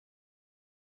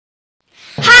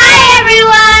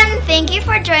Thank you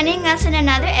for joining us in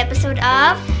another episode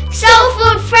of Soul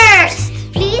Food First.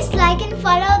 Please like and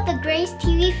follow the Grace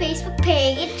TV Facebook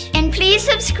page. And please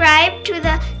subscribe to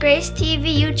the Grace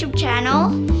TV YouTube channel.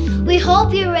 We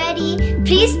hope you're ready.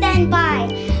 Please stand by.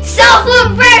 Soul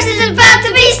Food First is about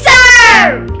to be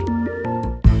served!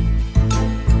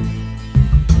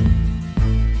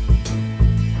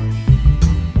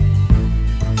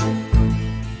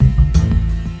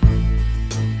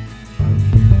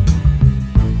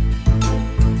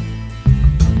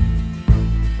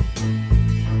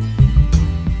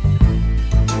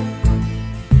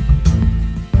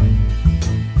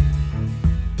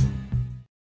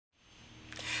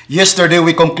 Yesterday,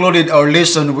 we concluded our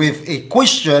lesson with a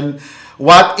question: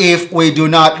 what if we do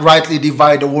not rightly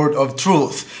divide the word of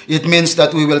truth? It means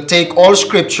that we will take all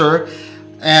scripture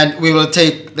and we will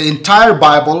take the entire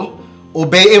Bible,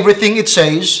 obey everything it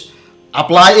says,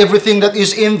 apply everything that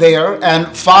is in there, and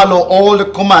follow all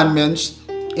the commandments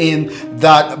in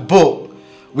that book.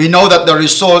 We know that the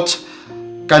result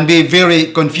can be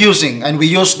very confusing, and we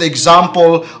use the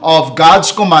example of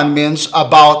God's commandments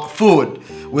about food.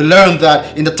 We learned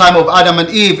that in the time of Adam and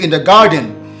Eve in the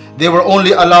garden, they were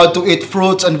only allowed to eat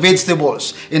fruits and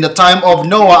vegetables. In the time of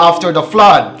Noah after the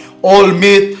flood, all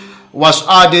meat was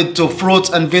added to fruits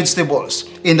and vegetables.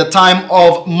 In the time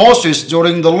of Moses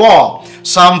during the law,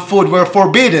 some food were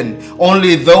forbidden.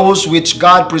 Only those which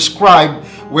God prescribed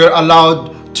were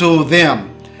allowed to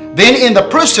them. Then in the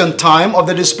present time of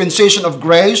the dispensation of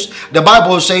grace, the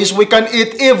Bible says we can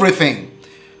eat everything.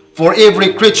 For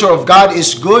every creature of God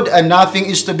is good, and nothing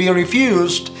is to be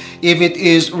refused if it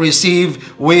is received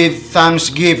with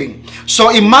thanksgiving. So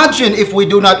imagine if we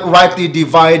do not rightly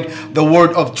divide the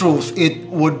word of truth. It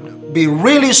would be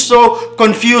really so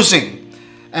confusing,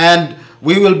 and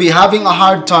we will be having a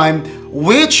hard time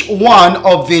which one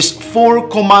of these 4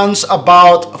 commands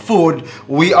about food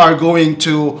we are going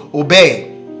to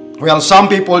obey. Well, some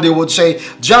people, they would say,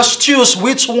 just choose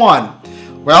which one.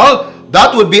 Well,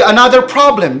 that would be another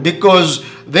problem, because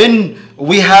then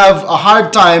we have a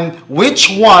hard time which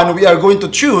one we are going to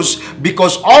choose,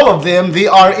 because all of them, they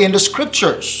are in the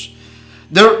scriptures.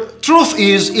 The truth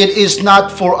is, it is not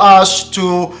for us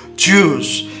to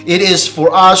choose. It is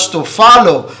for us to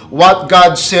follow what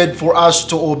God said for us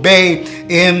to obey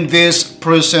in this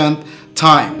present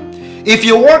time. If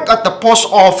you work at the post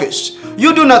office,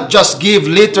 you do not just give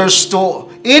letters to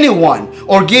anyone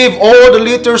or give all the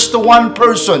letters to one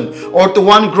person or to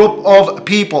one group of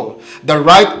people. The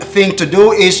right thing to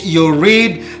do is you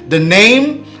read the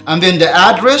name and then the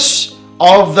address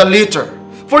of the letter.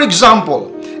 For example,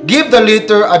 give the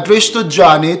letter addressed to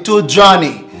Johnny,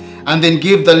 and then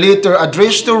give the letter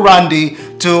addressed to Randy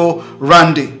to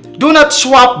Randy. Do not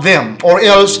swap them, or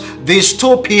else these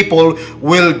 2 people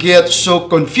will get so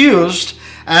confused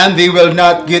and they will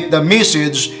not get the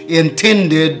message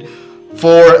intended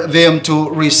for them to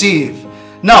receive.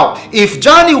 Now, if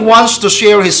Johnny wants to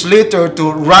share his letter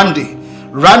to Randy,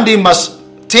 Randy must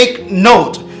take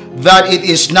note that it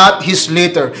is not his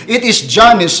letter. It is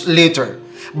Johnny's letter.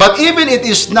 But even it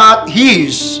is not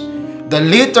his, the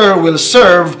letter will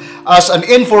serve as an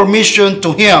information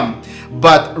to him.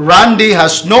 But Randy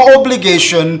has no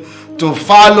obligation to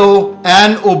follow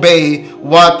and obey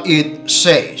what it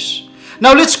says.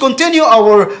 Now, let's continue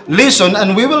our lesson,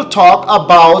 and we will talk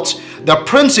about the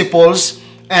principles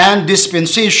and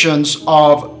dispensations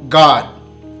of God.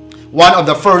 One of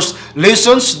the first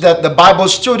lessons that the Bible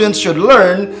students should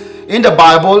learn in the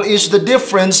Bible is the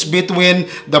difference between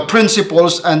the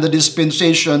principles and the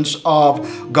dispensations of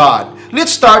God.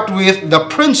 Let's start with the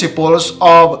principles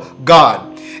of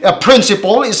God. A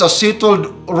principle is a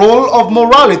settled rule of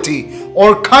morality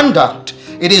or conduct.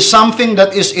 It is something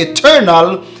that is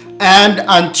eternal and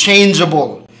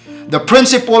unchangeable. The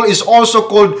principle is also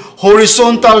called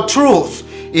horizontal truth.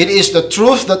 It is the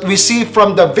truth that we see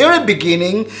from the very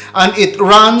beginning, and it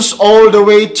runs all the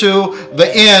way to the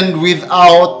end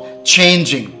without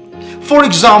changing. For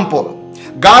example,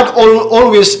 God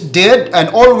always did and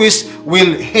always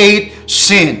will hate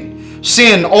sin.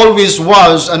 Sin always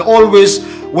was and always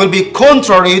will be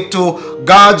contrary to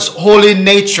God's holy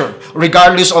nature,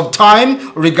 regardless of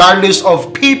time, regardless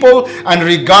of people, and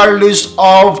regardless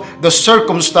of the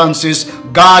circumstances.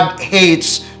 God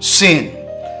hates sin.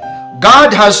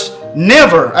 God has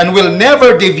never and will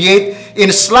never deviate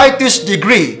in slightest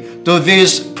degree to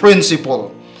this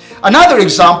principle. Another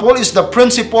example is the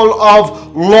principle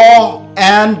of law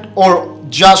and or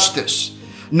justice.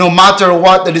 No matter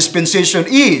what the dispensation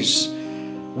is,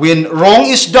 when wrong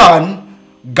is done,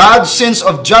 God's sense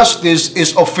of justice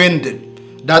is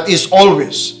offended. That is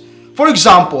always. For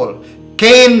example,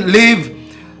 Cain lived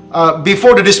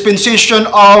before the dispensation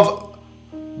of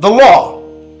the law.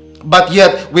 But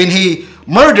yet, when he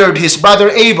murdered his brother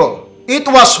Abel, it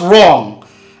was wrong,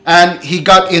 and he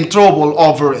got in trouble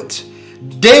over it.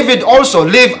 David also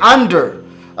lived under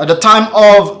the time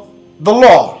of the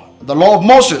law of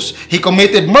Moses. He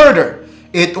committed murder.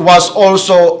 It was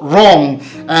also wrong,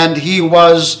 and he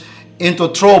was into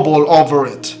trouble over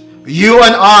it. You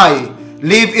and I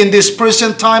live in this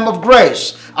present time of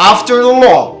grace after the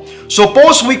law.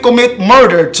 Suppose we commit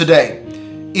murder today.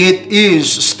 It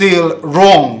is still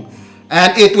wrong,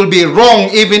 and it will be wrong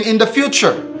even in the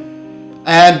future.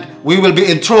 And we will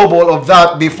be in trouble of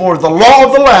that before the law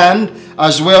of the land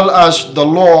as well as the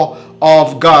law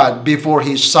of God before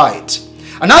His sight.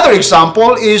 Another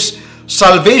example is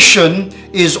salvation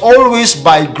is always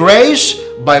by grace,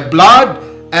 by blood,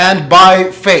 and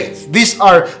by faith. These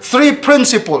are three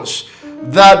principles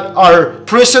that are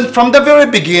present from the very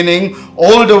beginning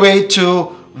all the way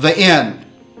to the end.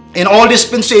 In all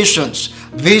dispensations,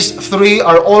 these three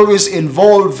are always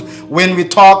involved when we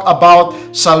talk about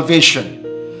salvation.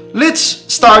 Let's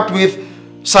start with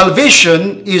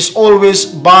salvation is always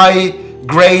by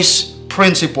grace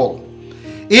principle.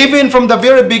 Even from the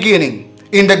very beginning,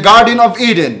 in the Garden of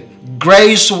Eden,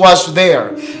 grace was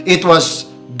there. It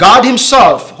was God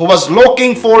Himself who was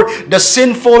looking for the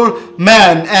sinful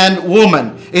man and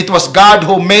woman. It was God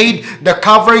who made the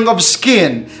covering of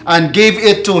skin and gave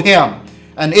it to him.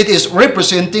 And it is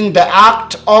representing the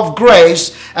act of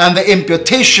grace and the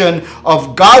imputation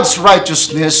of God's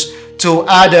righteousness to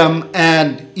Adam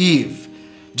and Eve.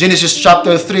 Genesis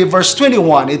chapter 3 verse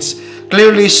 21, it's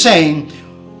clearly saying,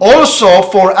 also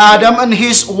for Adam and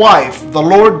his wife, the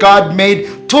Lord God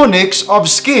made tunics of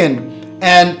skin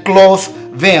and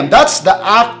clothed them. That's the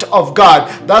act of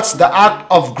God. That's the act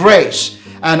of grace.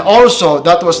 And also,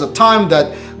 that was the time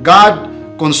that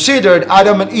God considered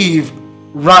Adam and Eve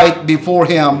right before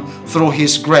Him through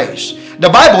His grace. The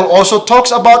Bible also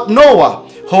talks about Noah,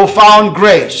 who found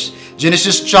grace.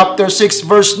 Genesis chapter 6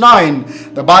 verse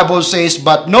 9, the Bible says,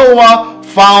 but Noah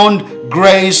found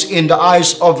grace in the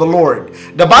eyes of the Lord.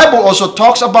 The Bible also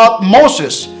talks about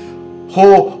Moses,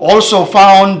 who also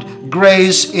found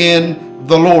grace in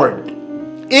the Lord.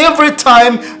 Every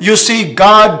time you see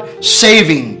God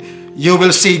saving, you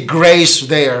will see grace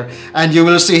there, and you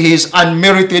will see His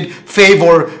unmerited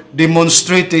favor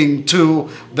demonstrating to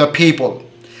the people.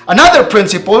 Another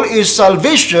principle is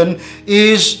salvation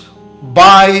is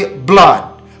by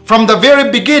blood. From the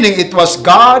very beginning, it was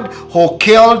God who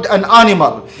killed an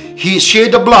animal. He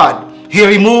shed the blood. He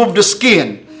removed the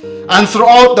skin. And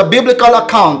throughout the biblical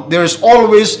account, there is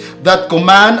always that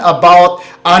command about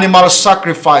animal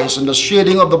sacrifice and the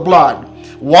shedding of the blood.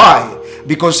 Why?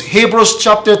 Because Hebrews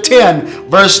chapter 10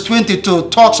 verse 22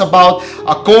 talks about,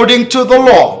 according to the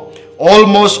law,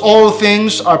 almost all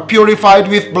things are purified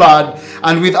with blood,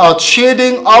 and without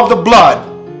shedding of the blood,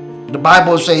 the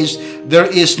Bible says, there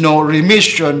is no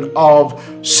remission of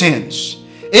sins.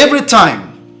 Every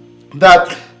time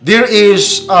that there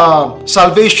is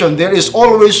salvation, there is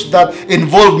always that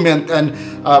involvement and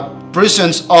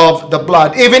presence of the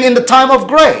blood. Even in the time of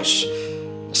grace,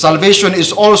 salvation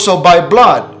is also by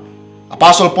blood.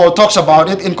 Apostle Paul talks about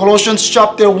it in Colossians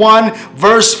chapter 1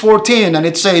 verse 14, and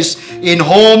it says, in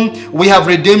whom we have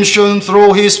redemption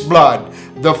through His blood,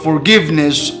 the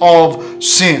forgiveness of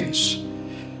sins.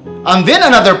 And then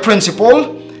another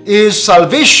principle is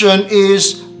salvation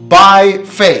is by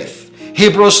faith.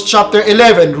 Hebrews chapter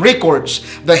 11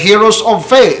 records the heroes of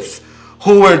faith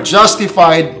who were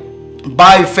justified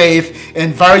by faith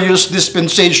in various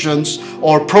dispensations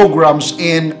or programs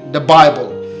in the Bible.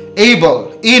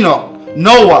 Abel, Enoch,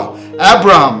 Noah,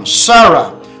 Abraham,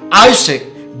 Sarah, Isaac,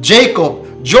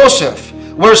 Jacob, Joseph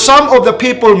were some of the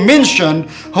people mentioned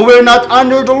who were not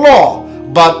under the law,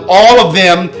 but all of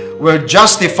them were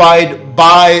justified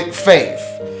by faith.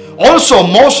 Also,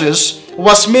 Moses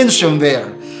was mentioned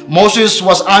there. Moses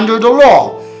was under the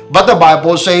law, but the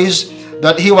Bible says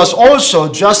that he was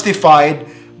also justified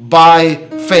by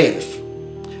faith.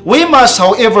 We must,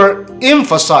 however,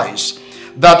 emphasize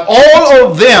that all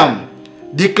of them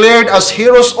declared as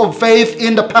heroes of faith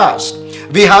in the past,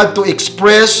 they had to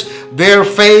express their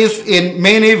faith in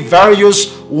many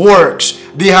various works.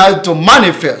 They had to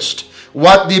manifest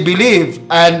what they believe,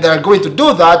 and they're going to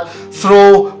do that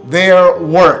through their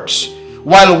works.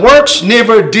 While works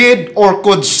never did or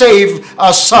could save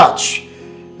as such,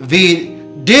 they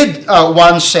did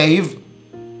once save.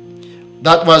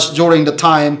 That was during the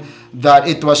time that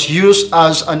it was used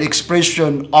as an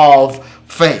expression of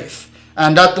faith.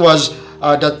 And that was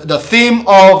the theme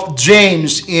of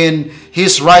James in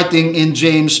his writing in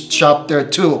James chapter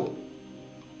 2.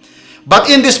 But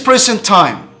in this present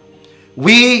time,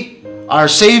 we are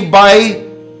saved by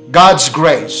God's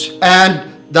grace.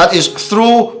 And that is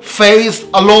through faith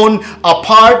alone,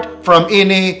 apart from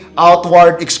any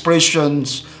outward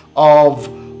expressions of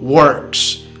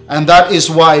works. And that is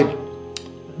why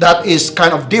that is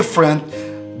kind of different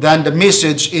than the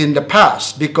message in the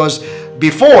past. Because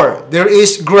before, there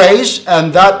is grace,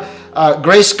 and that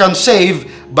grace can save,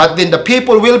 but then the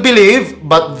people will believe,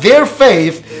 but their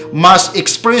faith must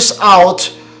express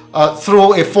out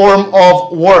through a form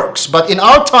of works. But in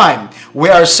our time, we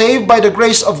are saved by the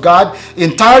grace of God,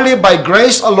 entirely by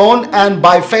grace alone and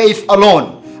by faith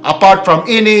alone, apart from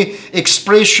any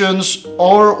expressions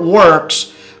or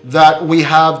works that we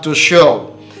have to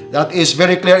show. That is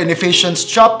very clear in Ephesians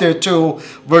chapter 2,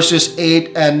 verses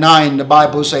 8 and 9. The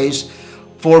Bible says,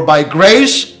 "For by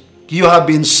grace you have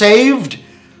been saved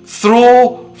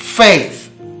through faith."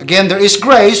 Again, there is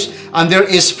grace and there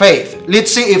is faith.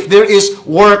 Let's see if there is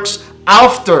works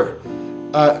after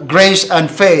grace and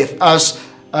faith as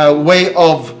a way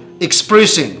of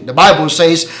expressing. The Bible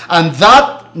says, "And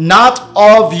that not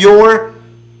of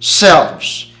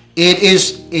yourselves. It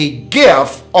is a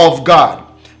gift of God.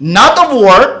 Not of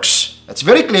works," that's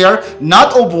very clear,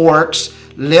 "not of works,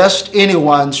 lest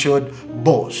anyone should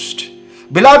boast."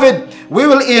 Beloved, we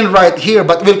will end right here,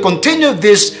 but we'll continue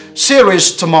this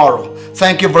series tomorrow.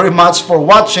 Thank you very much for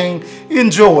watching.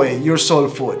 Enjoy your soul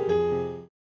food.